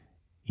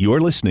You're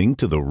listening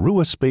to the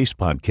Rua Space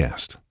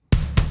Podcast.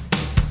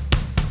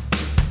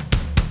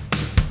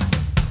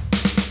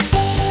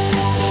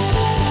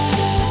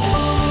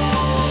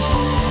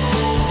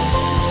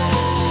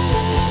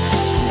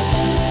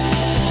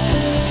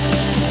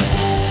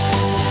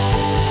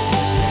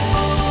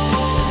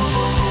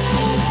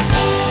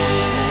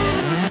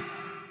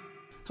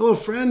 Hello,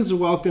 friends.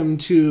 Welcome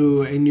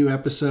to a new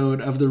episode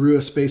of the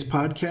Rua Space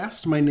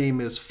Podcast. My name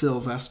is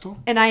Phil Vestal.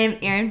 And I am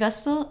Erin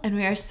Vestal, and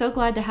we are so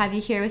glad to have you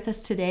here with us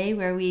today,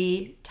 where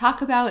we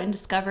talk about and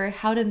discover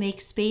how to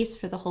make space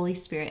for the Holy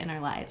Spirit in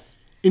our lives.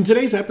 In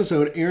today's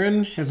episode,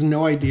 Erin has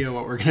no idea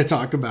what we're going to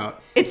talk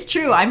about. It's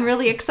true. I'm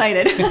really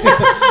excited.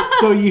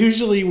 So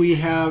usually we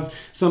have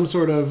some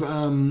sort of,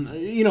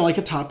 like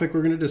a topic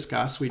we're going to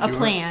discuss. We do a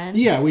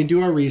plan. We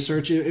do our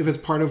research. If it's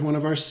part of one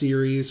of our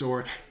series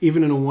or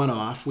even in a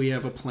one-off, we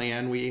have a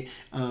plan. We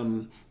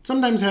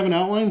sometimes have an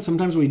outline.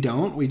 Sometimes we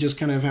don't. We just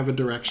kind of have a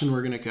direction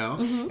we're going to go.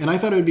 Mm-hmm. And I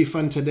thought it would be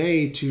fun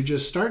today to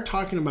just start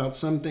talking about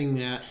something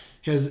that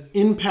has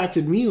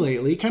impacted me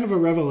lately, kind of a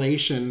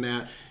revelation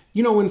that,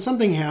 when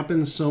something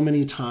happens so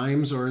many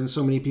times or in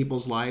so many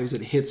people's lives,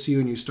 it hits you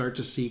and you start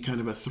to see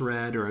kind of a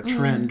thread or a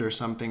trend or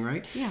something,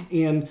 right? Yeah.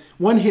 And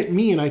one hit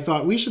me and I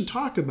thought we should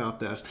talk about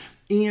this.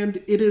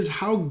 And it is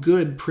how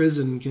good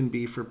prison can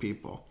be for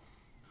people.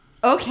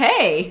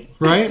 Okay.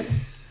 Right?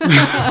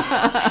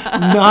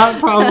 Not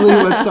probably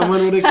what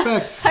someone would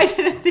expect. I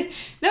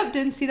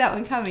didn't see that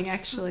one coming,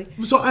 actually.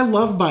 So I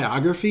love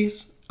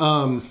biographies.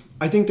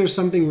 I think there's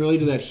something really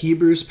to that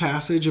Hebrews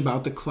passage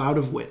about the cloud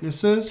of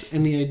witnesses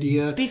and the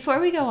idea... Before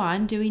we go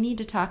on, do we need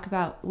to talk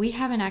about... We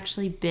haven't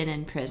actually been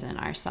in prison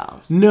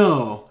ourselves.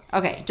 No.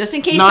 Okay, just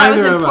in case that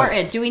was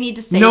important. Do we need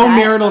to say that? No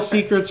marital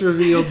secrets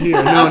revealed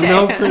here. No, okay.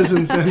 No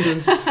prison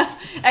sentence.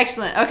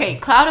 Excellent. Okay,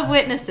 cloud of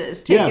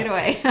witnesses. Take it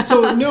away.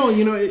 So, no,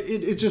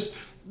 it's just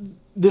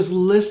this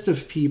list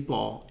of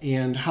people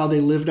and how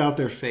they lived out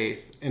their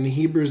faith. And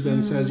Hebrews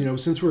then says,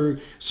 since we're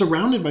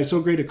surrounded by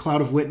so great a cloud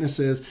of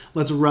witnesses,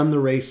 let's run the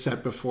race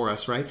set before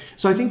us, right?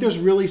 So I think there's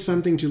really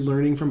something to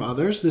learning from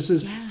others. This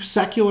is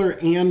secular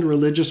and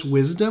religious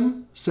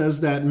wisdom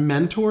says that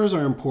mentors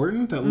are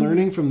important, that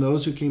learning from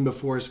those who came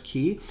before is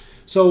key.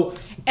 So,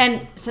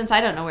 and since I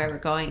don't know where we're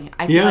going,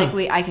 I feel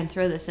like I can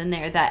throw this in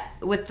there, that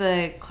with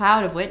the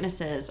cloud of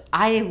witnesses,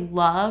 I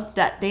love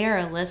that they are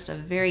a list of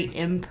very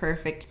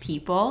imperfect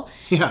people.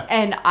 Yeah.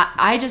 And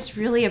I just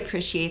really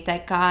appreciate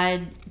that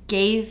God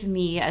gave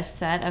me a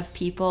set of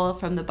people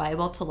from the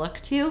Bible to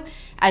look to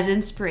as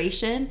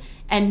inspiration,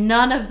 and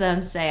none of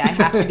them say I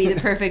have to be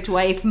the perfect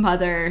wife,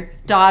 mother,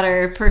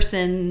 daughter,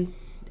 person,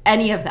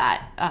 any of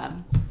that.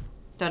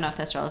 Don't know if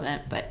that's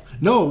relevant, but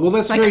no, well,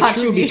 that's very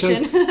true,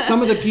 because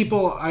some of the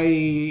people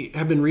I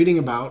have been reading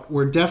about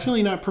were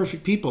definitely not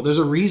perfect people. There's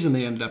a reason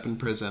they ended up in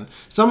prison.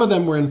 Some of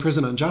them were in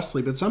prison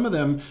unjustly, but some of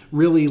them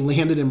really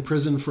landed in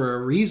prison for a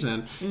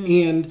reason.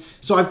 And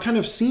so I've kind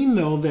of seen,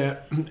 though,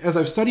 that as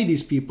I've studied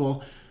these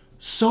people,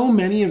 so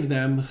many of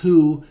them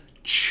who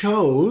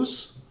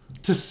chose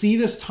to see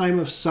this time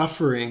of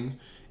suffering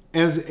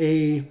as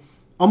a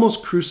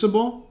almost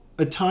crucible,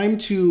 a time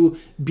to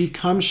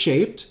become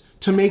shaped,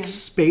 to make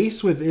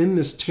space within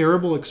this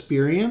terrible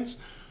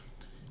experience,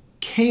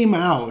 came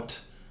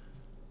out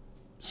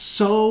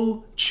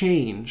so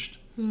changed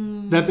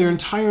that their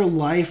entire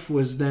life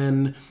was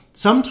then,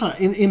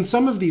 in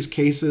some of these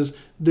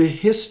cases, the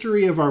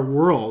history of our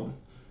world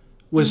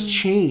was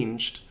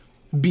changed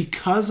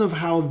because of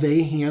how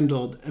they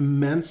handled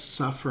immense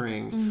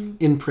suffering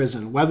in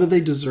prison, whether they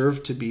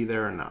deserved to be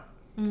there or not.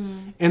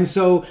 And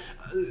so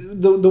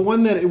the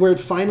one that where it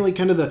finally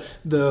kind of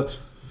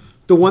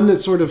the one that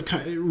sort of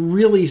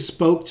really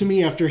spoke to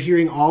me after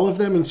hearing all of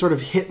them and sort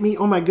of hit me,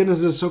 oh my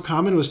goodness, this is so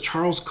common, was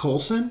Charles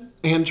Colson.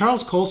 And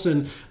Charles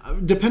Colson,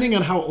 depending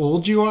on how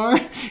old you are,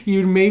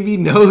 you maybe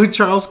know who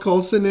Charles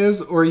Colson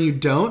is or you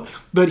don't,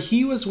 but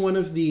he was one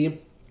of the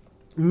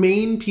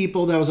main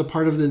people that was a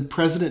part of the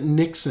President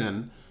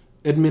Nixon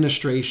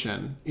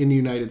administration in the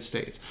United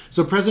States.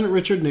 So President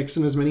Richard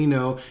Nixon, as many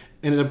know,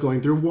 ended up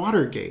going through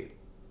Watergate.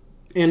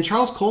 And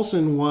Charles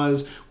Colson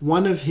was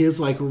one of his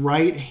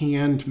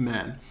right-hand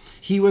men.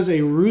 He was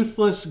a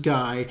ruthless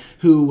guy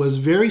who was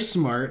very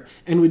smart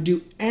and would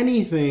do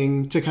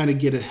anything to kind of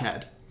get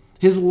ahead.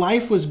 His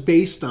life was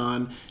based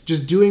on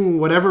just doing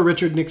whatever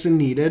Richard Nixon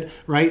needed,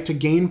 right, to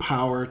gain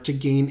power, to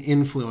gain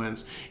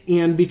influence.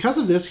 And because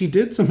of this, he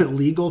did some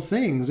illegal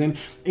things. And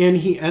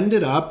he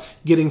ended up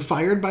getting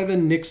fired by the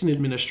Nixon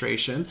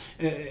administration.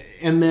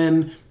 And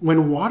then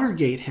when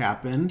Watergate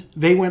happened,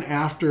 they went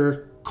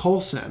after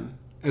Colson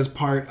as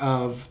part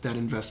of that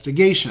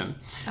investigation.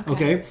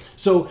 Okay?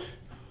 So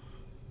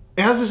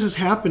as this is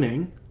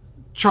happening,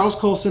 Charles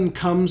Colson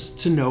comes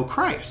to know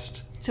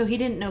Christ. So he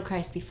didn't know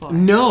Christ before?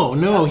 No.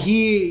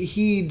 Okay.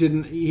 He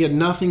didn't. He had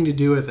nothing to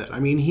do with it. I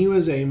mean, he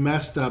was a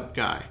messed up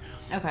guy.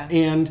 Okay.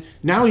 And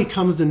now he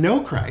comes to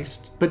know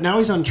Christ, but now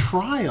he's on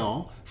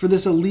trial for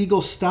this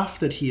illegal stuff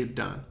that he had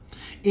done.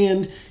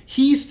 And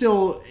he's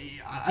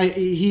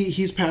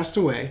passed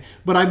away,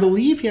 but I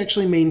believe he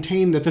actually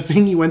maintained that the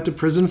thing he went to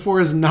prison for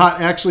is not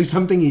actually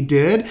something he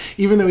did,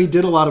 even though he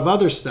did a lot of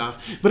other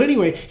stuff. But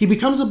anyway, he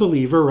becomes a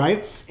believer,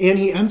 right? And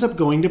he ends up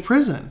going to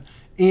prison.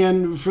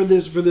 And for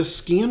this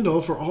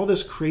scandal, for all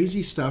this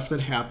crazy stuff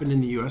that happened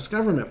in the U.S.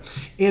 government.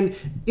 And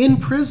in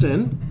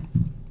prison,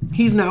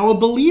 he's now a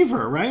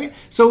believer, right?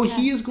 So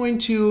he is going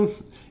to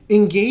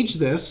engage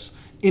this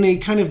in a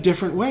kind of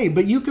different way.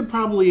 But you could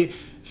probably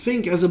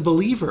think as a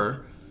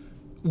believer,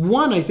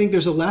 one, I think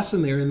there's a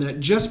lesson there in that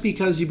just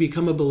because you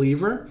become a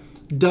believer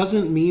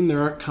doesn't mean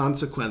there aren't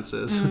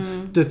consequences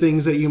to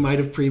things that you might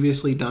have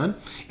previously done.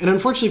 And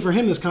unfortunately for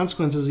him, this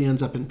consequence is he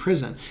ends up in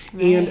prison.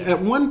 Right. And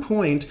at one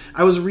point,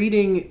 I was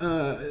reading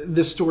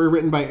this story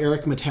written by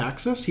Eric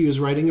Metaxas. He was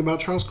writing about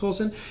Charles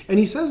Colson. And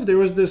he says there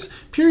was this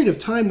period of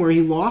time where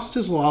he lost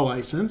his law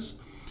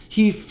license.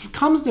 He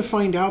comes to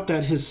find out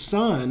that his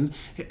son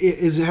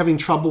is having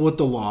trouble with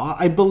the law.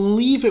 I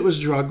believe it was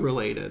drug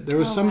related. There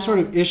was some sort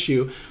of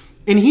issue.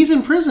 And he's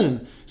in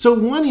prison. So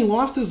one, he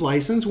lost his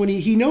license when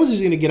he knows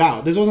he's going to get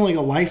out. This wasn't like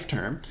a life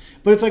term.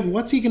 But it's like,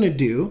 what's he going to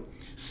do?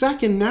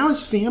 Second, now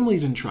his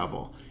family's in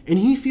trouble. And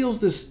he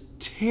feels this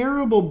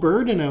terrible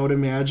burden, I would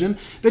imagine,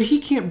 that he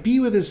can't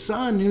be with his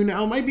son, who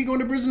now might be going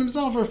to prison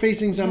himself or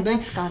facing something.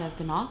 That's got to have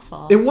been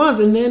awful. It was.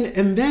 And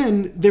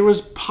then there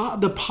was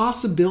the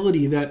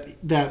possibility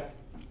that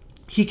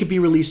he could be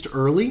released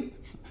early.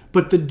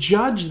 But the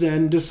judge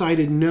then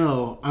decided,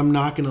 no, I'm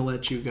not going to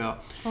let you go.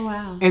 Oh,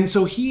 wow. And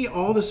so he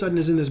all of a sudden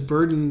is in this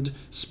burdened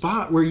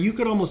spot where you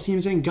could almost see him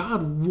saying,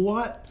 God,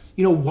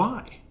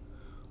 why?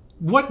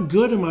 What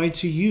good am I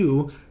to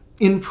you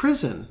in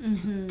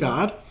prison,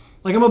 God?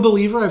 Like, I'm a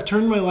believer. I've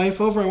turned my life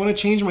over. I want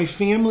to change. My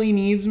family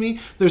needs me.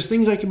 There's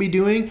things I could be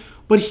doing.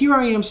 But here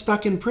I am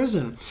stuck in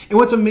prison. And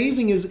what's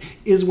amazing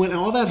is when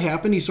all that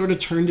happened, he sort of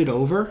turned it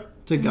over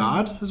to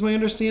God, is my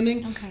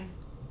understanding. Okay.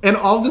 And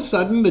all of a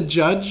sudden, the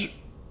judge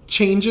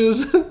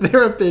changes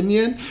their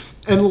opinion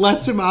and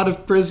lets him out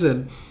of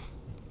prison.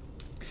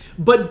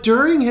 But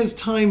during his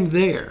time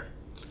there,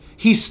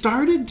 he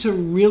started to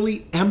really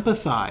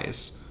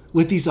empathize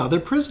with these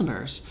other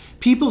prisoners,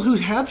 people who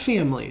had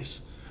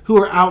families who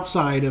were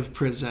outside of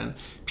prison,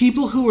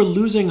 people who were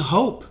losing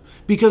hope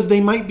because they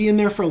might be in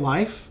there for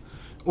life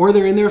or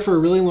they're in there for a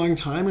really long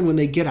time, and when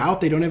they get out,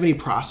 they don't have any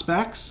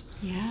prospects.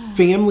 Yeah.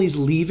 Families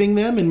leaving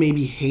them and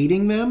maybe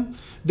hating them.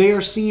 They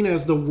are seen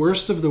as the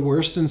worst of the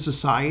worst in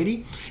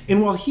society.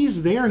 And while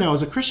he's there now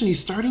as a Christian, he's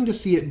starting to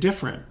see it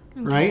different,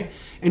 right?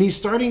 And he's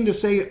starting to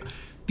say,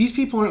 these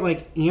people aren't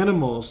like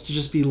animals to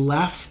just be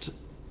left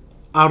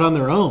out on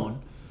their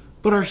own,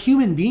 but are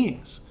human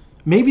beings.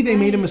 Maybe they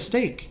made a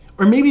mistake.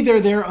 Or maybe they're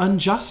there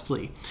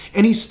unjustly.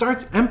 And he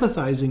starts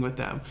empathizing with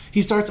them.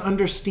 He starts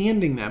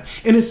understanding them.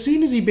 And as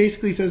soon as he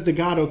basically says to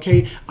God,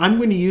 okay, I'm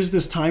going to use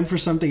this time for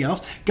something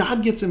else,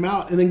 God gets him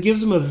out and then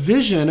gives him a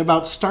vision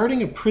about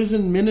starting a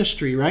prison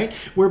ministry, right?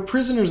 Where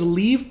prisoners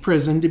leave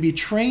prison to be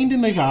trained in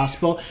the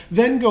gospel,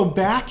 then go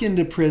back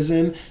into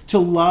prison to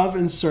love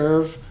and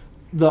serve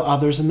the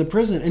others in the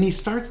prison. And he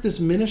starts this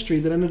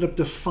ministry that ended up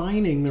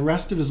defining the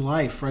rest of his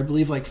life. For I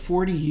believe like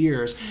 40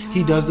 years,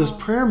 he does this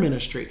prayer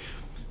ministry.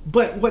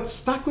 But what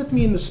stuck with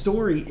me in the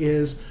story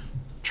is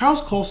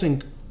Charles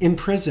Colson in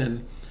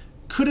prison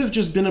could have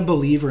just been a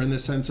believer in the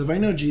sense of, I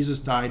know Jesus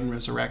died and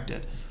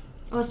resurrected.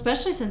 Well,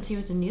 especially since he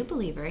was a new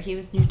believer. He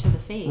was new to the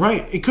faith.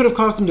 Right. It could have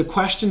caused him to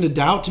question, to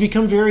doubt, to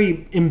become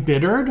very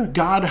embittered.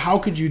 God, how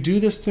could you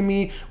do this to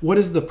me? What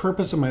is the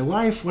purpose of my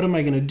life? What am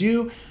I going to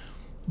do?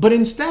 But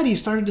instead, he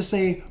started to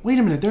say, wait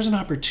a minute, there's an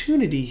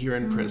opportunity here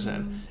in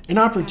prison. An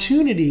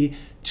opportunity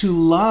to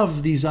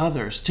love these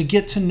others, to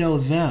get to know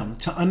them,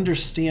 to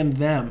understand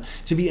them,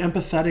 to be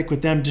empathetic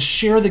with them, to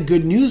share the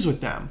good news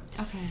with them.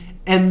 Okay.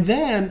 And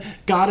then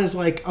God is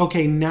like,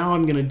 okay, now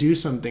I'm going to do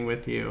something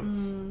with you.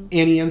 And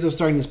he ends up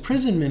starting this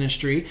prison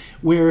ministry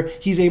where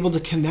he's able to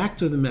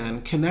connect with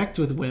men, connect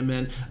with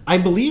women. I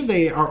believe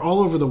they are all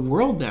over the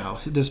world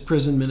now, this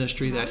prison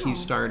ministry that he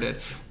started.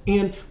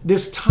 And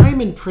this time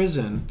in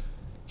prison,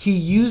 he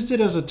used it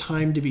as a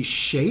time to be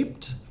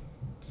shaped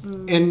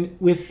and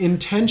with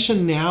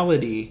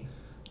intentionality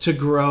to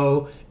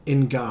grow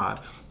in God.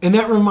 And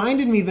that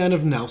reminded me then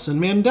of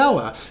Nelson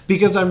Mandela,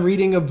 because I'm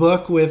reading a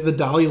book with the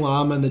Dalai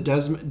Lama and the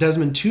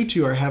Desmond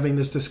Tutu are having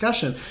this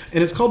discussion,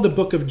 and it's called The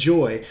Book of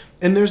Joy.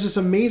 And there's this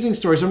amazing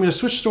story. So I'm going to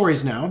switch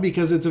stories now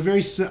because it's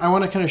I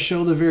want to kind of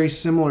show the very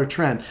similar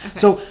trend. Okay.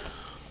 So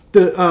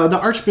the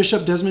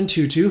Archbishop Desmond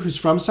Tutu, who's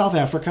from South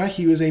Africa,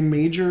 he was a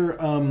major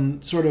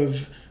sort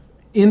of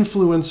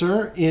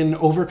influencer in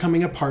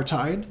overcoming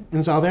apartheid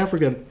in South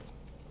Africa.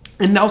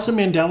 And Nelson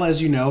Mandela,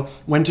 as you know,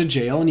 went to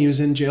jail, and he was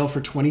in jail for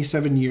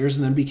 27 years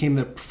and then became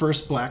the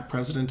first black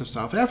president of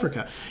South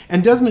Africa.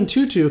 And Desmond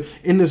Tutu,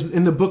 in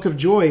the Book of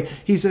Joy,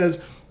 he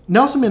says,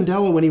 Nelson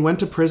Mandela, when he went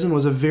to prison,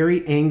 was a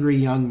very angry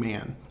young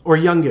man. or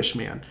youngish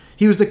man.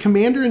 He was the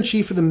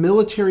commander-in-chief of the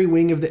military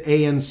wing of the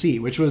ANC,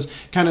 which was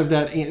kind of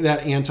that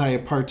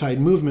anti-apartheid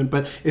movement,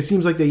 but it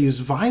seems like they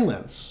used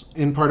violence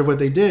in part of what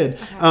they did.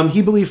 Okay.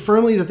 He believed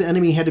firmly that the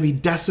enemy had to be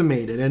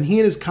decimated, and he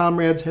and his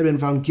comrades had been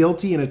found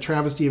guilty in a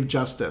travesty of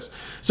justice.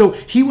 So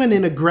he went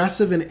in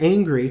aggressive and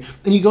angry,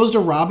 and he goes to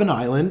Robben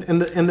Island,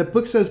 and the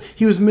book says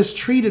he was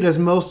mistreated as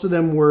most of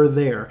them were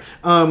there.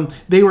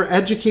 They were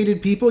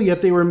educated people,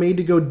 yet they were made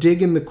to go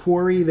dig in the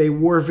quarry. They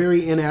wore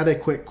very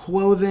inadequate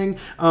clothing.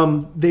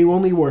 They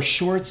only wore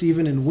shorts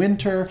even in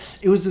winter.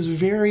 It was this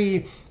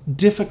very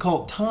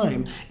difficult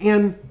time.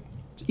 And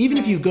even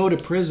if you go to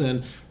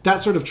prison,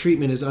 that sort of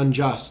treatment is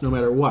unjust no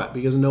matter what,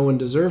 because no one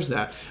deserves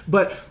that.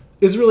 But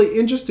it's really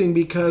interesting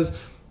because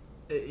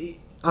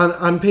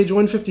on page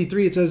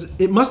 153 it says,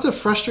 it must have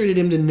frustrated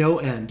him to no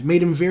end,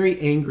 made him very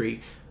angry.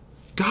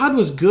 God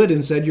was good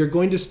and said, you're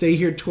going to stay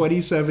here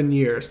 27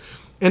 years.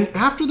 And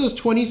after those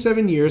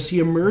 27 years, he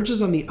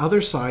emerges on the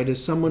other side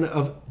as someone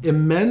of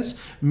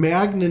immense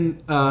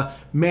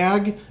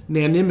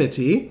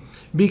magnanimity,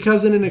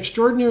 because in an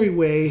extraordinary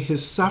way,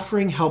 his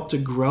suffering helped to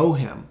grow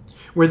him.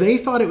 Where they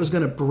thought it was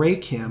going to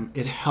break him,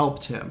 it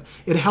helped him.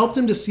 It helped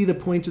him to see the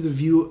point of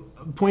view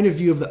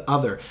of the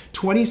other.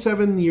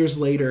 27 years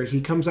later,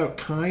 he comes out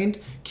kind,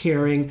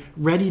 caring,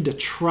 ready to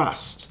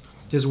trust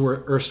his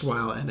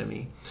erstwhile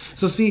enemy.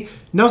 So see,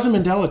 Nelson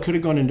Mandela could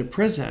have gone into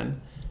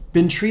prison,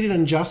 been treated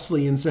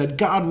unjustly, and said,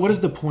 God, what is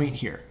the point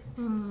here?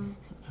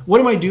 What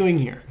am I doing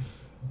here?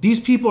 These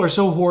people are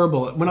so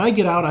horrible. When I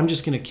get out, I'm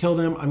just going to kill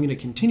them. I'm going to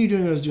continue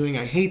doing what I was doing.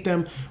 I hate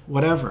them,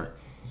 whatever.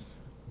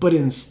 But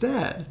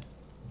instead,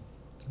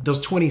 those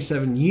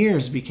 27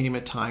 years became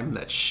a time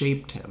that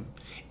shaped him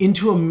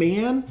into a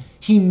man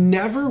he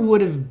never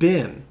would have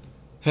been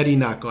had he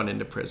not gone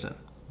into prison.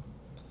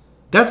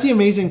 That's the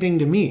amazing thing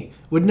to me.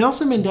 Would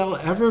Nelson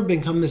Mandela ever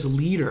become this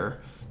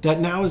leader that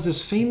now is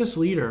this famous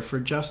leader for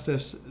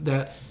justice,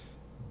 that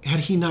had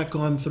he not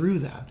gone through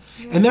that?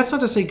 Yeah. And that's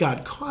not to say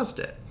God caused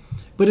it,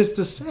 but it's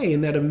to say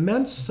in that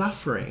immense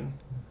suffering,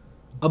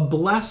 a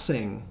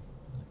blessing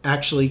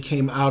actually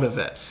came out of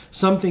it.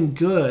 Something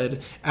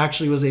good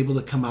actually was able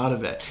to come out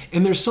of it.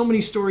 And there's so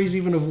many stories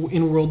even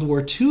in World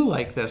War II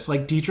like this,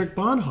 like Dietrich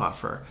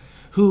Bonhoeffer,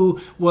 who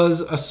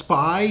was a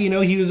spy.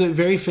 He was a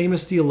very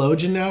famous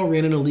theologian now,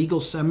 ran an illegal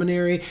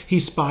seminary. He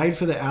spied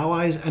for the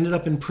Allies, ended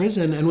up in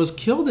prison, and was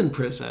killed in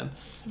prison.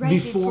 Right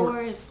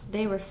before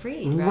they were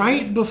freed.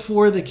 Right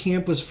before the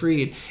camp was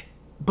freed.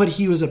 But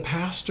he was a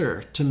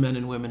pastor to men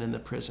and women in the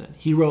prison.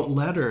 He wrote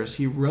letters.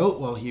 He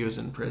wrote while he was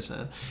in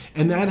prison.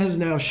 And that has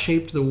now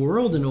shaped the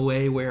world in a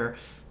way where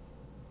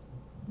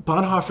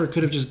Bonhoeffer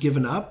could have just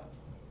given up.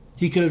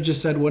 He could have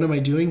just said, what am I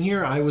doing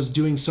here? I was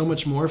doing so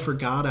much more for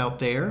God out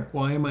there.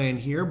 Why am I in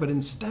here? But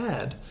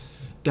instead,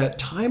 that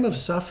time of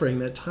suffering,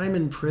 that time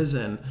in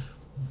prison,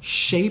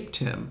 shaped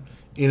him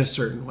in a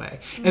certain way.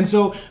 Mm-hmm. And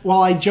so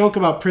while I joke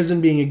about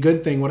prison being a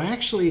good thing, what I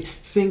actually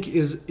think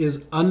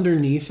is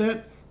underneath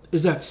it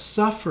is that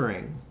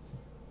suffering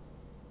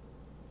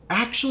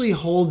actually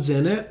holds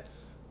in it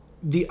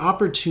the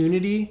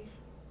opportunity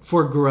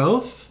for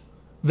growth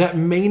that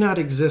may not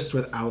exist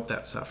without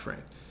that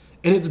suffering.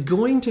 And it's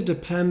going to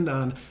depend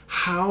on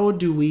how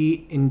do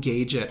we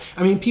engage it.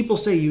 I mean, people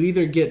say you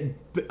either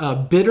get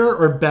bitter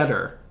or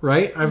better,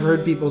 right? I've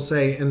heard people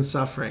say in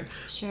suffering.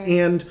 Sure.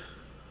 And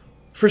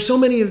for so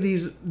many of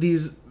these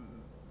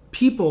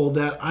people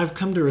that I've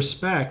come to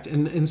respect,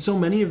 and so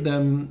many of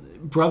them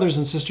brothers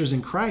and sisters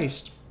in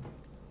Christ,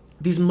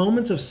 these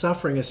moments of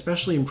suffering,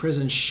 especially in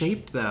prison,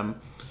 shaped them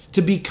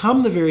to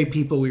become the very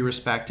people we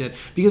respected,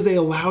 because they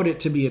allowed it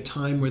to be a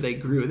time where they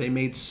grew. They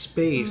made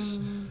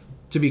space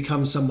to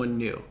become someone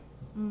new.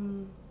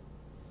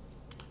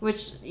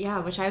 Which I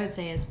would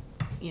say has,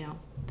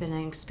 been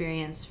an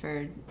experience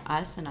for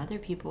us and other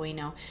people we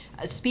know.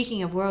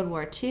 Speaking of World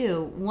War II,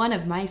 one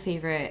of my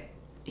favorite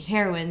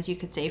heroines, you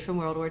could say, from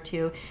World War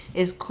II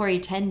is Corrie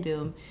ten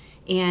Boom.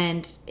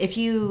 And if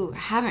you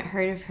haven't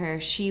heard of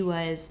her, she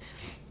was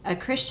a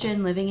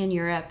Christian living in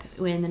Europe.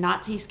 When the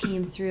Nazis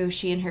came through,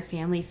 she and her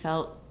family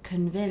felt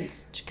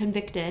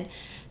convicted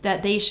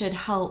that they should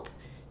help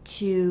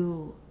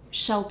to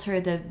shelter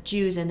the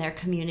Jews in their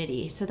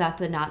community so that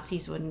the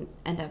Nazis wouldn't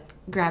end up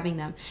grabbing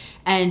them.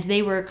 And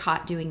they were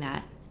caught doing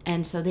that.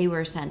 And so they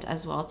were sent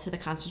as well to the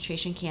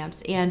concentration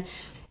camps. And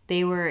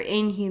they were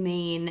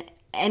inhumane.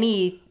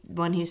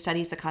 Anyone who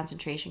studies the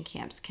concentration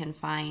camps can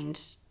find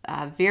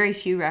very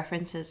few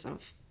references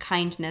of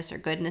kindness or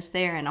goodness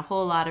there, and a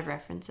whole lot of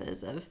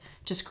references of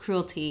just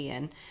cruelty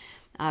and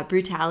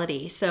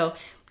brutality. So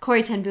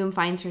Corrie ten Boom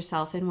finds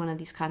herself in one of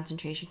these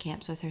concentration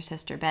camps with her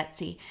sister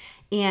Betsy.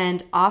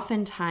 And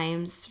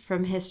oftentimes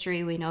from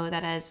history, we know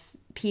that as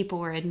people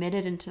were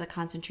admitted into the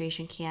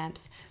concentration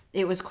camps,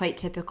 it was quite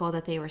typical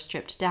that they were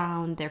stripped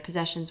down, their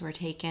possessions were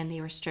taken,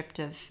 they were stripped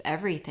of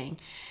everything.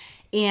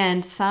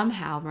 And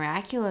somehow,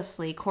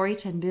 miraculously, Corrie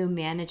ten Boom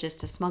manages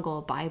to smuggle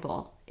a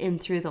Bible in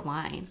through the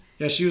line.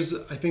 Yeah, she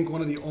was, I think,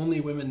 one of the only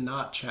women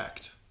not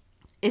checked.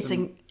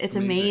 It's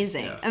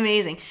amazing. Yeah.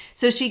 Amazing.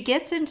 So she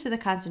gets into the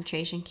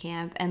concentration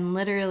camp, and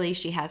literally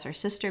she has her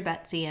sister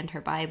Betsy and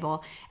her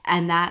Bible,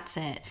 and that's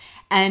it.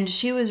 And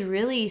she was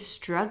really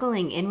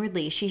struggling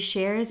inwardly. She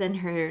shares in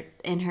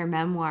her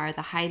memoir,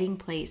 The Hiding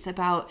Place,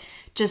 about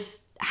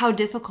just how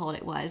difficult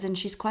it was, and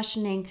she's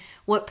questioning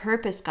what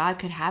purpose God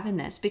could have in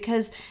this,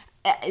 because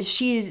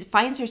she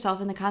finds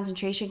herself in the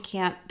concentration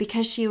camp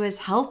because she was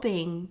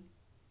helping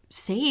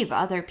save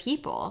other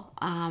people.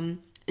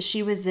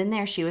 She was in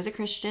there, she was a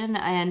Christian,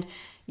 and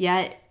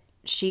yet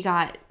she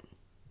got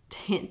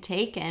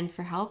taken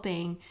for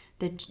helping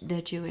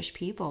the Jewish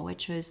people,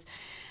 which was,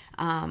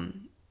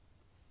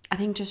 I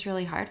think, just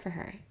really hard for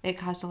her. It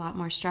caused a lot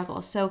more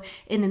struggle. So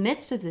in the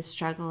midst of this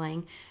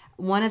struggling,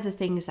 one of the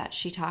things that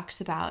she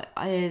talks about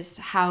is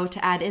how,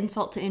 to add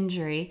insult to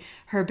injury,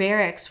 her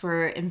barracks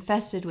were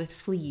infested with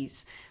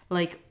fleas,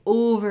 like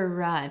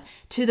overrun,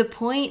 to the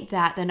point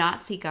that the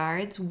Nazi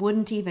guards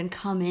wouldn't even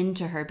come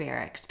into her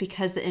barracks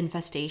because the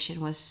infestation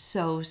was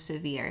so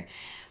severe.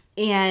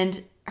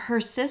 And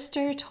her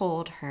sister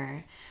told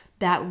her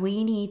that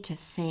we need to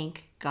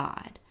thank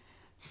God.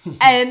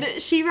 And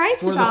she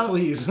writes about the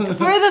fleas.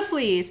 For the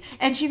fleas.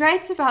 And she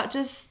writes about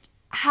just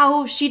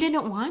how she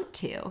didn't want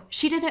to.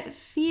 She didn't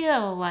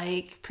feel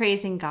like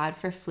praising God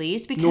for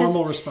fleas because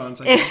normal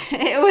response, I guess.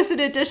 It was an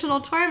additional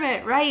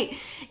torment, right?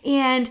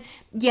 And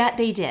yet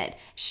they did.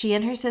 She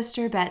and her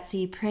sister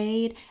Betsy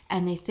prayed,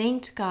 and they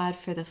thanked God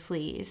for the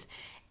fleas.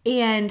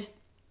 And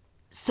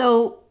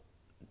so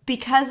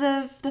because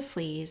of the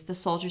fleas, the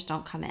soldiers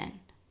don't come in.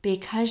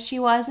 Because she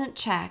wasn't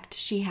checked,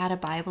 she had a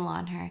Bible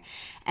on her.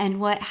 And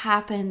what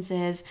happens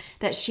is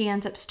that she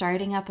ends up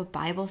starting up a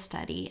Bible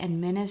study and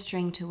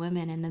ministering to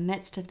women in the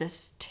midst of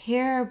this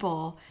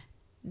terrible,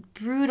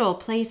 brutal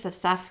place of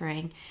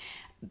suffering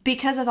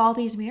because of all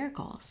these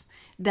miracles.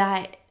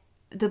 That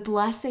the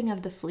blessing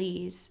of the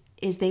fleas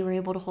is they were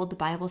able to hold the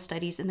Bible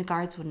studies, and the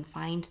guards wouldn't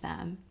find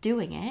them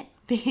doing it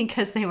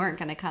because they weren't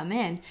going to come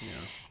in.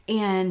 Yeah.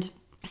 And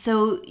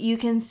so you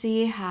can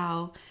see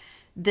how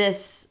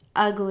this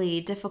ugly,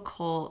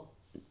 difficult,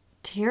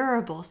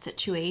 terrible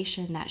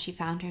situation that she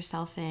found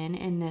herself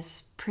in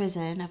this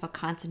prison of a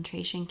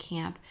concentration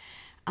camp,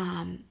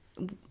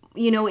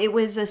 it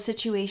was a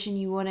situation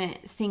you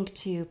wouldn't think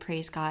to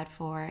praise God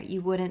for.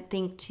 You wouldn't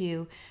think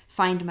to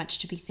find much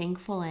to be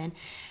thankful in.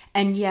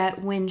 And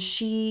yet when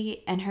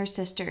she and her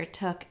sister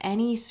took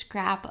any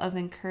scrap of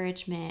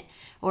encouragement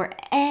or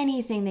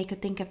anything they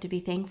could think of to be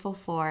thankful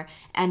for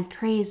and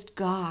praised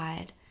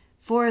God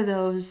for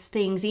those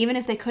things, even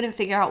if they couldn't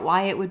figure out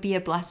why it would be a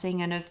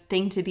blessing and a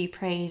thing to be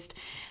praised,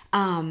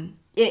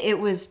 it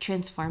was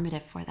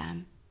transformative for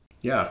them.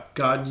 Yeah,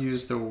 God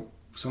used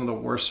some of the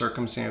worst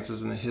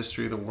circumstances in the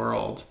history of the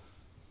world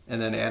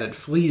and then added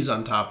fleas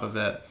on top of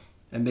it,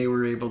 and they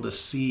were able to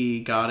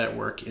see God at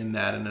work in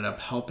that and ended up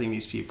helping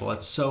these people.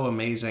 It's so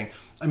amazing.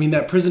 I mean,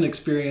 that prison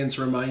experience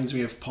reminds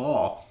me of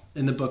Paul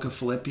in the book of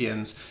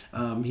Philippians.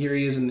 Here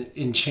he is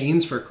in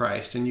chains for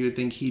Christ, and you would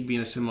think he'd be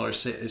in a similar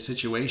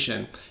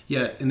situation.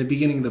 Yet in the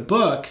beginning of the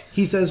book,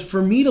 he says,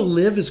 "For me to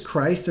live is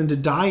Christ, and to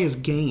die is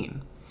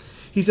gain."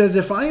 He says,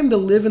 "If I am to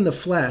live in the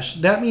flesh,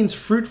 that means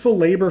fruitful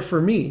labor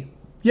for me.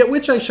 Yet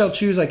which I shall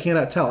choose, I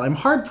cannot tell. I'm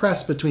hard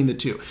pressed between the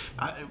two.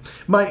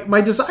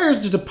 My desire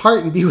is to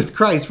depart and be with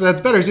Christ, for that's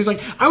better." So he's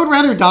like, I would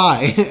rather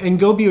die and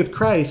go be with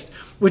Christ,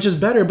 which is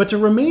better, but to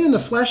remain in the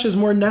flesh is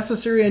more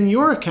necessary on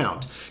your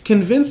account.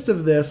 Convinced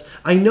of this,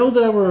 I know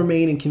that I will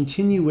remain and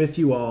continue with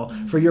you all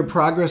for your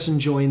progress and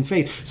joy in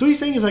faith. So he's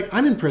saying, he's like,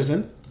 I'm in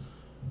prison,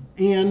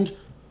 and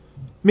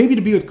maybe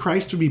to be with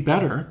Christ would be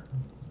better,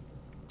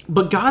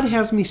 but God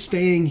has me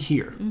staying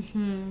here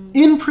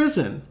in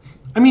prison.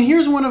 I mean,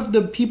 here's one of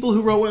the people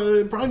who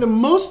wrote probably the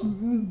most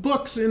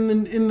books in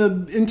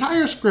the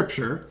entire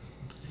scripture,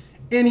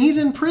 and he's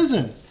in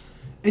prison.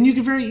 And you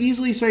could very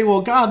easily say,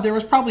 well, God, there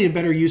was probably a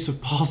better use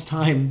of Paul's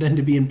time than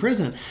to be in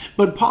prison.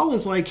 But Paul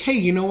is like, hey,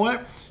 you know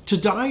what? To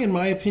die, in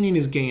my opinion,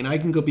 is gain. I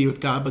can go be with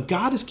God, but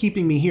God is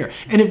keeping me here.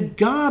 And if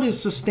God is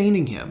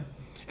sustaining him,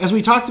 as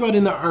we talked about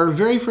in our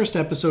very first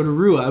episode,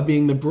 Ruah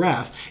being the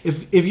breath,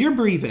 if you're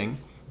breathing,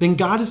 then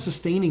God is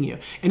sustaining you.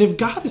 And if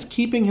God is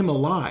keeping him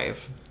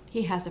alive,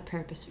 he has a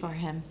purpose for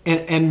him.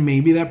 And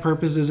maybe that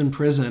purpose is in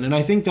prison. And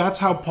I think that's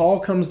how Paul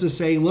comes to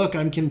say, look,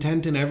 I'm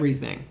content in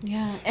everything.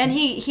 Yeah. And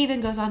he even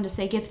goes on to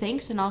say, give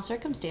thanks in all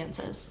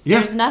circumstances. Yeah.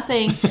 There's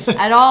nothing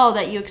at all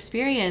that you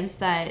experience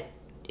that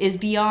is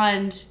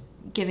beyond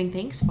giving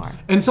thanks for.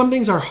 And some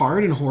things are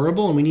hard and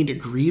horrible, and we need to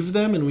grieve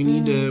them, and we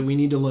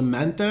need to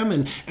lament them.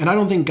 And I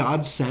don't think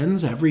God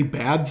sends every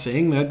bad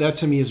thing. That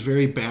to me is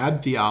very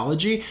bad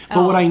theology.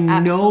 But what I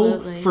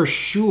know for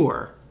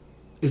sure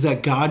is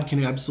that God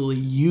can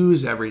absolutely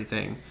use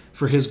everything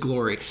for his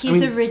glory.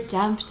 He's a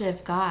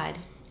redemptive God.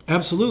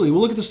 Absolutely.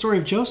 Well, look at the story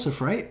of Joseph,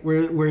 right?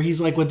 Where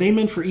he's like, what they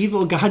meant for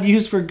evil, God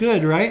used for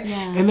good, right?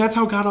 Yeah. And that's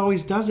how God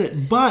always does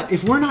it. But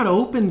if we're not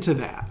open to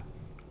that,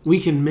 we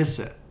can miss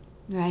it.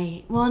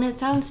 Right. Well, and it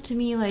sounds to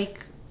me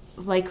like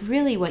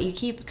really what you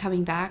keep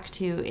coming back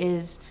to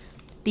is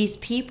these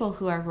people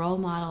who are role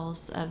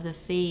models of the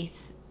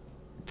faith.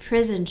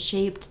 Prison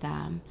shaped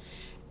them.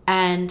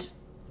 And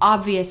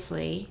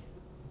obviously,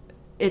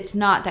 it's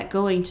not that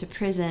going to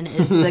prison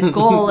is the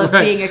goal of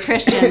being a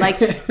Christian. Like,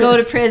 go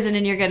to prison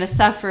and you're going to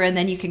suffer and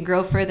then you can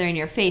grow further in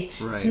your faith.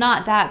 Right. It's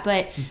not that,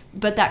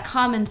 but that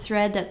common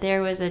thread that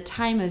there was a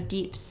time of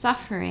deep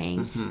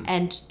suffering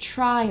and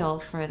trial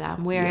for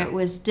them, where it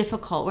was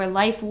difficult, where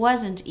life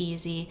wasn't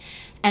easy,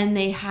 and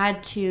they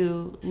had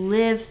to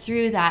live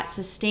through that,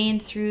 sustain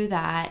through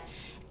that,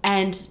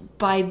 and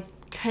by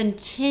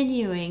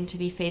continuing to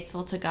be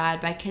faithful to God,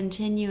 by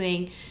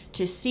continuing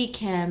to seek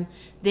Him,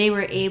 they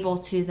were able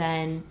to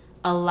then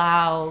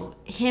allow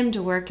Him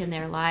to work in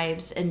their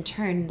lives and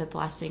turn the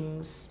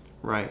blessings,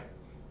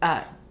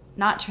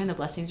 not turn the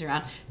blessings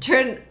around,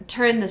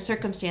 turn the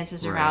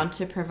circumstances around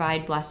to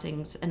provide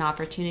blessings and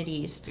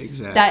opportunities.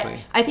 Exactly.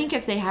 That I think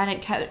if they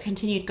hadn't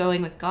continued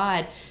going with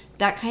God,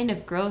 that kind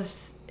of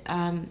growth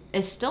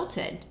is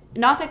stilted.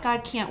 Not that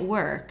God can't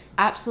work.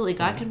 Absolutely,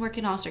 God can work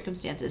in all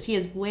circumstances. He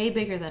is way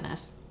bigger than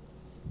us.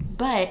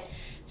 But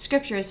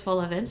Scripture is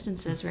full of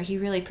instances where He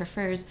really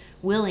prefers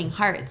willing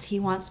hearts. He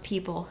wants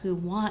people who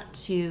want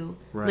to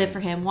live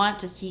for Him, want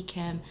to seek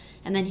Him,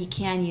 and then He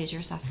can use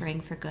your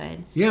suffering for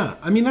good. Yeah,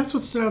 I mean, that's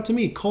what stood out to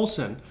me.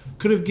 Colson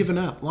could have given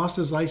up, lost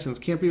his license,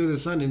 can't be with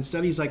his son.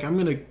 Instead, he's like, I'm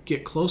going to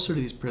get closer to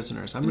these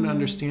prisoners. I'm going to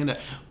understand it.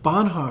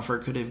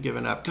 Bonhoeffer could have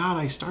given up. God,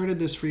 I started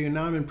this for you.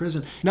 Now I'm in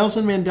prison.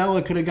 Nelson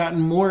Mandela could have gotten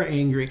more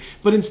angry.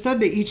 But instead,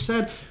 they each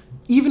said,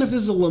 even if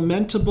this is a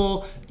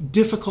lamentable,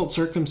 difficult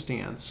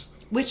circumstance,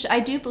 which I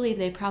do believe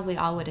they probably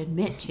all would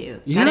admit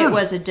to, that it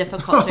was a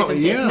difficult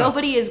circumstance.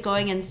 Nobody is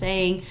going and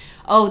saying,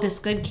 oh, this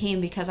good came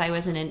because I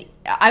was in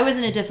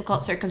a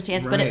difficult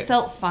circumstance, but it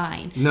felt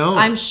fine. No.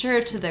 I'm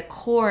sure to the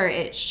core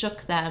it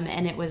shook them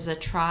and it was a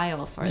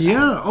trial for them.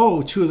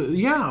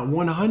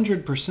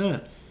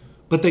 100%.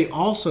 But they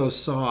also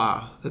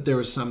saw that there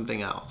was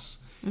something else.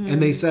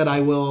 And they said,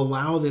 I will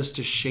allow this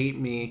to shape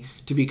me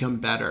to become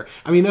better.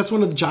 I mean, that's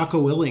one of the Jocko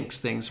Willink's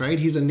things, right?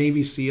 He's a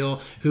Navy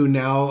SEAL who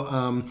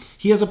now,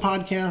 he has a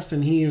podcast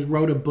and he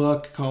wrote a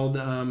book called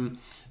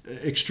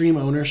Extreme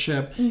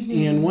Ownership.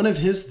 And one of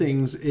his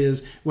things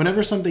is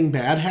whenever something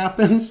bad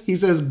happens, he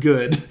says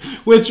good,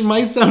 which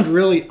might sound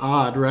really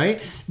odd,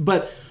 right?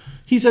 But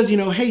he says,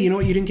 hey, you know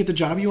what? You didn't get the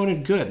job you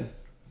wanted? Good.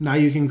 Now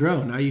you can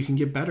grow. Now you can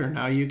get better.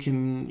 Now you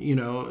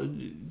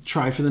can,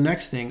 try for the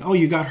next thing. Oh,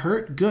 you got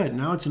hurt? Good.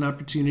 Now it's an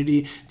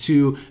opportunity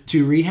to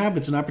rehab.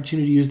 It's an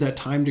opportunity to use that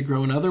time to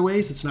grow in other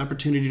ways. It's an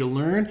opportunity to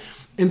learn.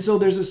 And so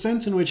there's a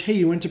sense in which, hey,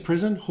 you went to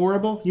prison?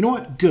 Horrible. You know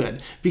what?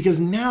 Good. Because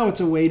now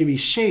it's a way to be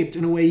shaped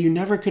in a way you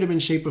never could have been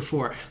shaped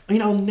before. I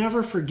mean, I'll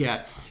never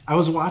forget. I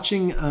was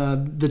watching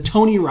the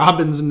Tony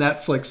Robbins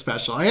Netflix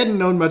special. I hadn't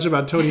known much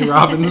about Tony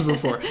Robbins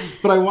before,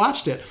 but I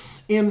watched it.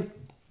 And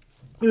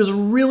it was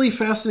really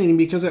fascinating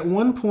because at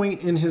one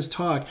point in his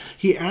talk,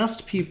 he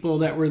asked people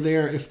that were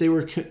there if they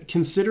were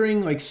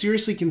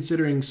seriously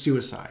considering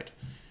suicide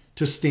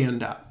to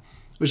stand up,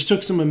 which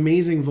took some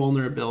amazing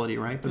vulnerability,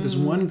 right? But this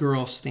one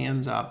girl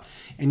stands up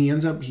and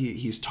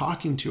he's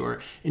talking to her.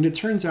 And it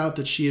turns out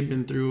that she had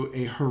been through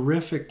a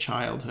horrific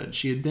childhood.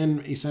 She had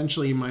been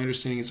essentially, my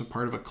understanding is, a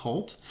part of a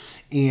cult.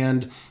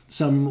 And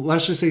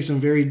let's just say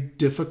some very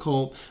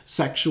difficult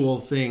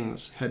sexual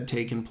things had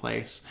taken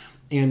place.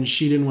 And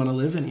she didn't want to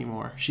live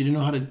anymore. She didn't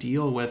know how to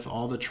deal with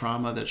all the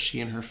trauma that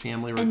she and her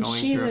family were going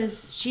through. And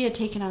she had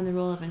taken on the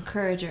role of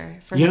encourager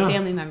for her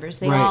family members.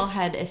 They all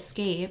had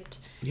escaped.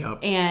 Yep.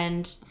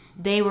 And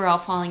they were all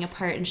falling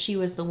apart. And she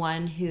was the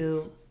one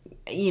who,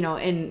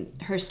 in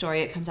her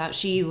story, it comes out,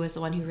 she was the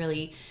one who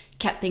really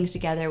kept things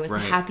together, was the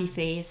happy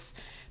face.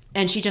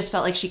 And she just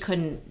felt like she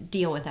couldn't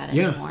deal with that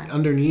anymore. Yeah,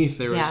 underneath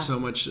there was so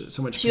much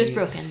She was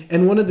broken.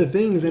 And one of the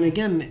things, and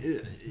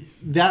again,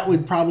 that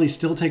would probably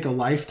still take a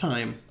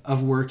lifetime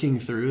of working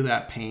through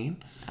that pain.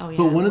 Oh, yeah,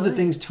 but one of the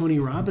things Tony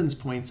Robbins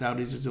points out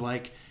is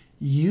like,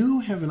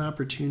 you have an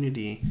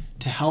opportunity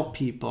to help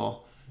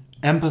people,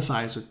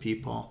 empathize with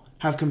people,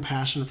 have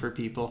compassion for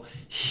people,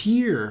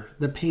 hear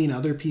the pain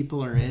other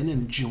people are in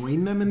and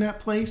join them in that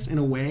place in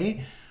a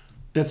way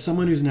that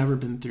someone who's never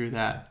been through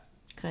that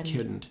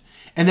couldn't.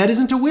 And that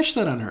isn't to wish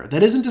that on her.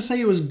 That isn't to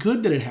say it was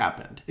good that it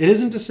happened. It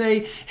isn't to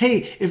say,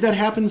 hey, if that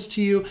happens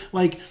to you,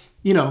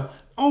 oh,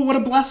 what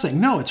a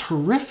blessing. No, it's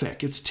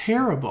horrific. It's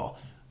terrible.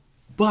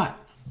 But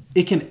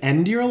it can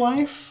end your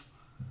life,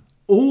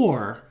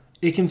 or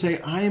it can say,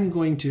 I am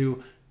going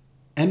to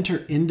enter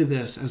into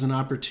this as an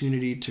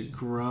opportunity to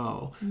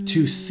grow,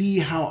 to see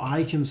how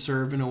I can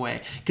serve in a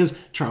way. Because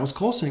Charles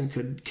Colson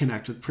could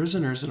connect with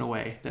prisoners in a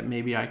way that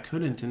maybe I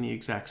couldn't in the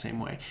exact same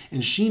way.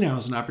 And she now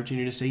has an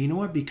opportunity to say, you know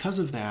what, because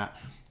of that,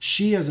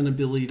 she has an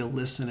ability to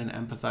listen and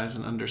empathize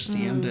and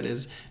understand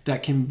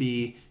that can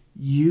be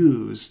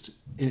used,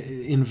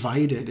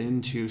 invited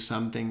into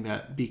something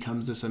that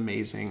becomes this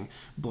amazing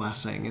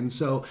blessing. And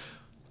so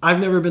I've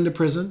never been to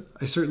prison.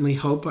 I certainly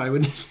hope I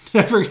would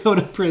never go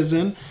to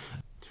prison.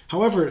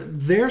 However,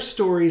 their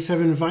stories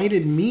have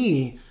invited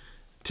me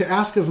to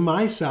ask of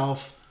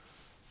myself,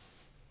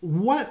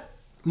 what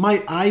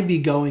might I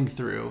be going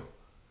through?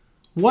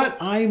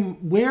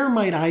 Where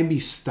might I be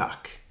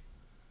stuck?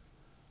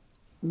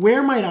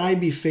 where might I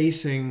be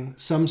facing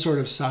some sort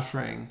of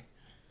suffering?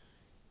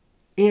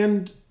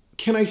 And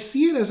can I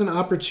see it as an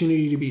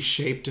opportunity to be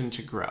shaped and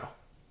to grow?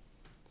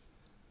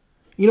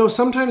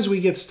 Sometimes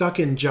we get stuck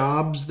in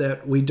jobs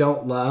that we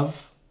don't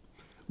love.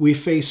 We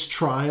face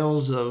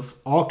trials of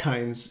all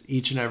kinds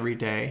each and every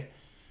day.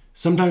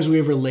 Sometimes we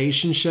have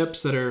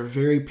relationships that are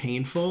very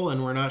painful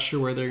and we're not sure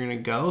where they're going to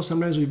go.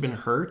 Sometimes we've been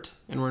hurt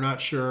and we're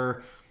not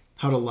sure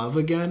how to love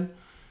again.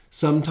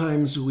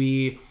 Sometimes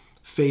we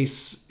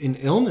face an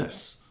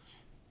illness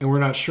and we're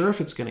not sure if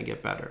it's going to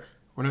get better.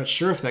 We're not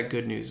sure if that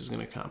good news is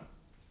going to come.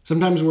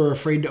 Sometimes we're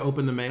afraid to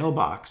open the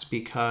mailbox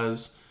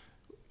because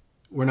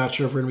we're not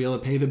sure if we're going to be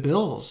able to pay the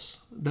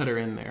bills that are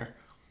in there.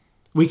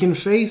 We can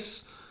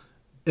face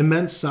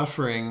immense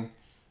suffering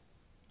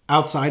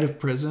outside of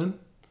prison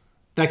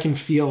that can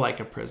feel like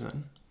a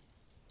prison,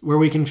 where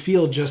we can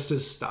feel just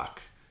as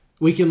stuck.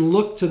 We can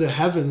look to the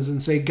heavens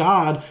and say,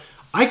 God,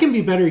 I can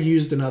be better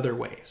used in other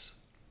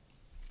ways.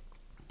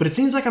 But it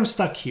seems like I'm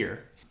stuck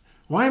here.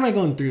 Why am I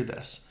going through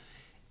this?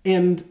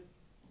 And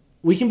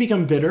we can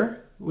become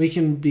bitter. We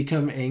can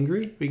become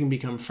angry. We can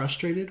become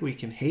frustrated. We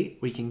can hate.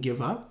 We can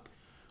give up.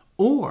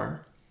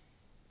 Or,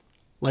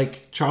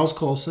 like Charles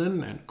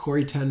Colson and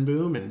Corrie ten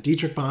Boom and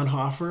Dietrich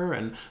Bonhoeffer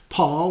and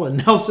Paul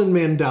and Nelson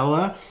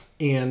Mandela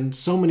and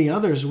so many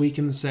others, we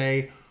can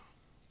say,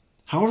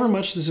 however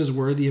much this is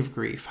worthy of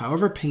grief,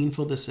 however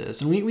painful this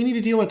is, and we need to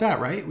deal with that,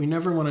 right? We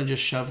never want to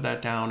just shove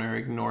that down or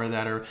ignore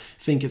that or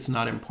think it's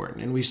not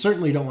important. And we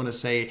certainly don't want to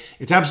say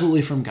it's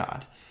absolutely from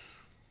God,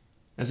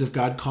 as if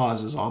God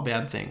causes all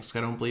bad things. I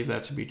don't believe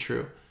that to be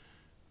true.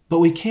 But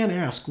we can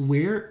ask,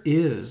 where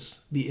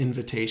is the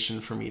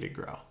invitation for me to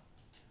grow?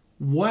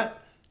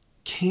 What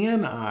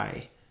can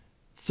I,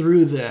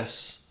 through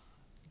this,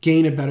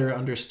 gain a better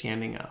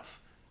understanding of?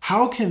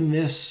 How can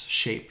this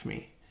shape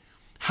me?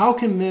 How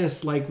can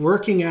this, like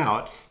working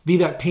out, be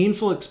that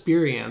painful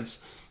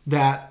experience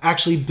that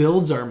actually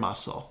builds our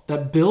muscle,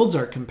 that builds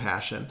our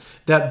compassion,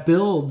 that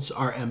builds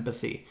our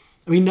empathy?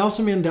 I mean,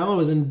 Nelson Mandela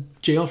was in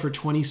jail for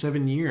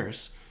 27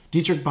 years.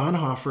 Dietrich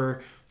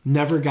Bonhoeffer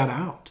never got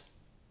out.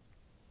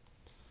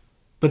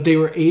 But they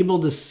were able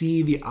to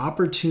see the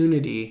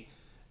opportunity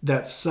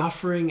that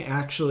suffering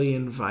actually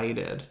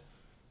invited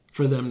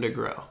for them to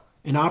grow.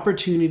 An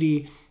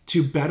opportunity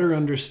to better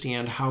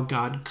understand how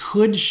God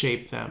could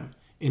shape them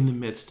in the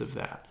midst of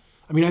that.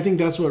 I mean, I think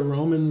that's what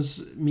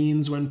Romans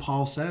means when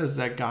Paul says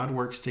that God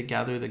works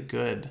together the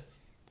good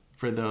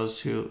for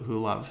those who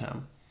love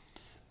him.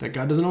 That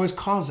God doesn't always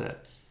cause it,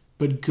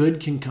 but good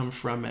can come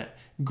from it.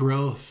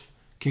 Growth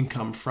can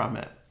come from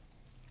it.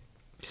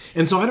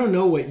 And so I don't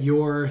know what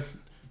your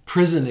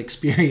prison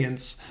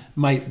experience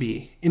might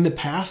be. In the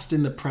past,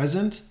 in the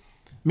present,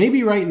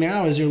 maybe right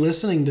now as you're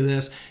listening to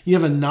this, you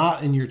have a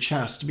knot in your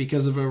chest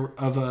because of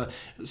a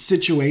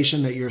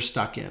situation that you're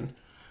stuck in.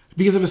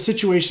 Because of a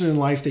situation in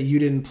life that you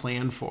didn't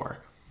plan for.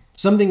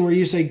 Something where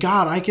you say,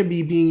 God, I could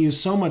be being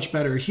used so much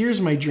better. Here's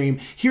my dream.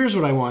 Here's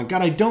what I want.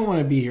 God, I don't want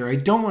to be here. I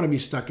don't want to be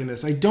stuck in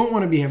this. I don't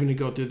want to be having to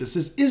go through this.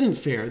 This isn't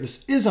fair.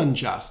 This is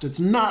unjust. It's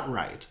not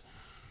right.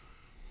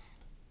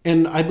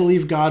 And I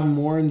believe God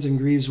mourns and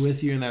grieves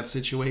with you in that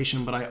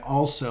situation, but I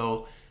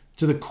also,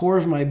 to the core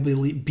of my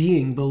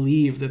being,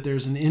 believe that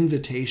there's an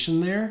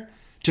invitation there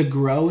to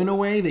grow in a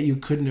way that you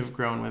couldn't have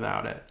grown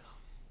without it.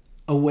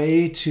 A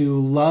way to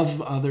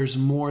love others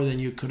more than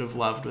you could have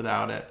loved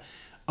without it.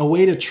 A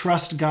way to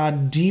trust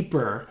God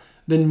deeper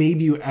than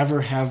maybe you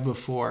ever have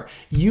before.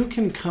 You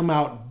can come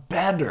out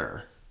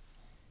better.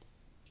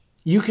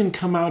 You can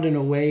come out in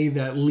a way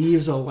that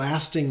leaves a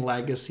lasting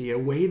legacy, a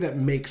way that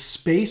makes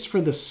space for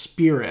the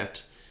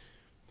Spirit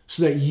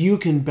so that you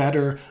can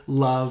better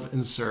love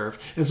and serve.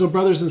 And so,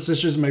 brothers and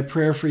sisters, my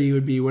prayer for you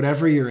would be,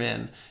 whatever you're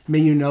in, may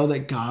you know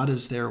that God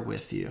is there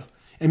with you.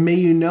 And may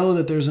you know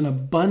that there's an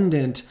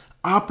abundant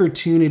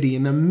opportunity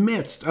in the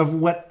midst of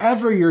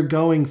whatever you're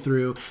going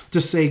through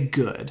to say,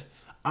 good,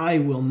 I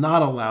will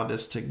not allow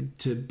this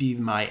to be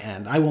my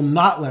end. I will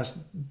not let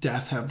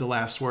death have the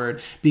last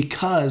word,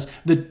 because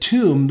the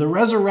tomb, the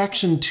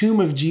resurrection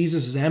tomb of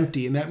Jesus is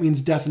empty. And that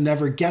means death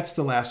never gets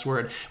the last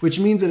word, which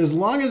means that as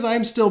long as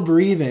I'm still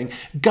breathing,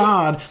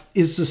 God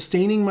is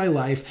sustaining my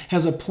life,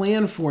 has a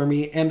plan for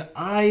me, and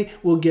I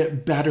will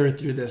get better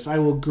through this. I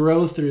will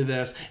grow through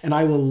this, and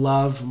I will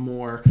love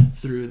more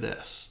through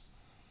this.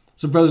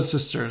 So brothers and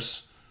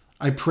sisters,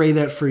 I pray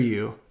that for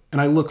you. And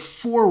I look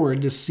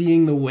forward to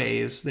seeing the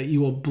ways that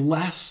you will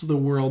bless the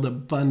world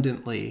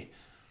abundantly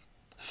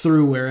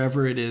through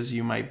wherever it is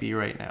you might be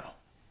right now.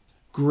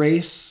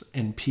 Grace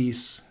and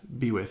peace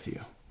be with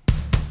you.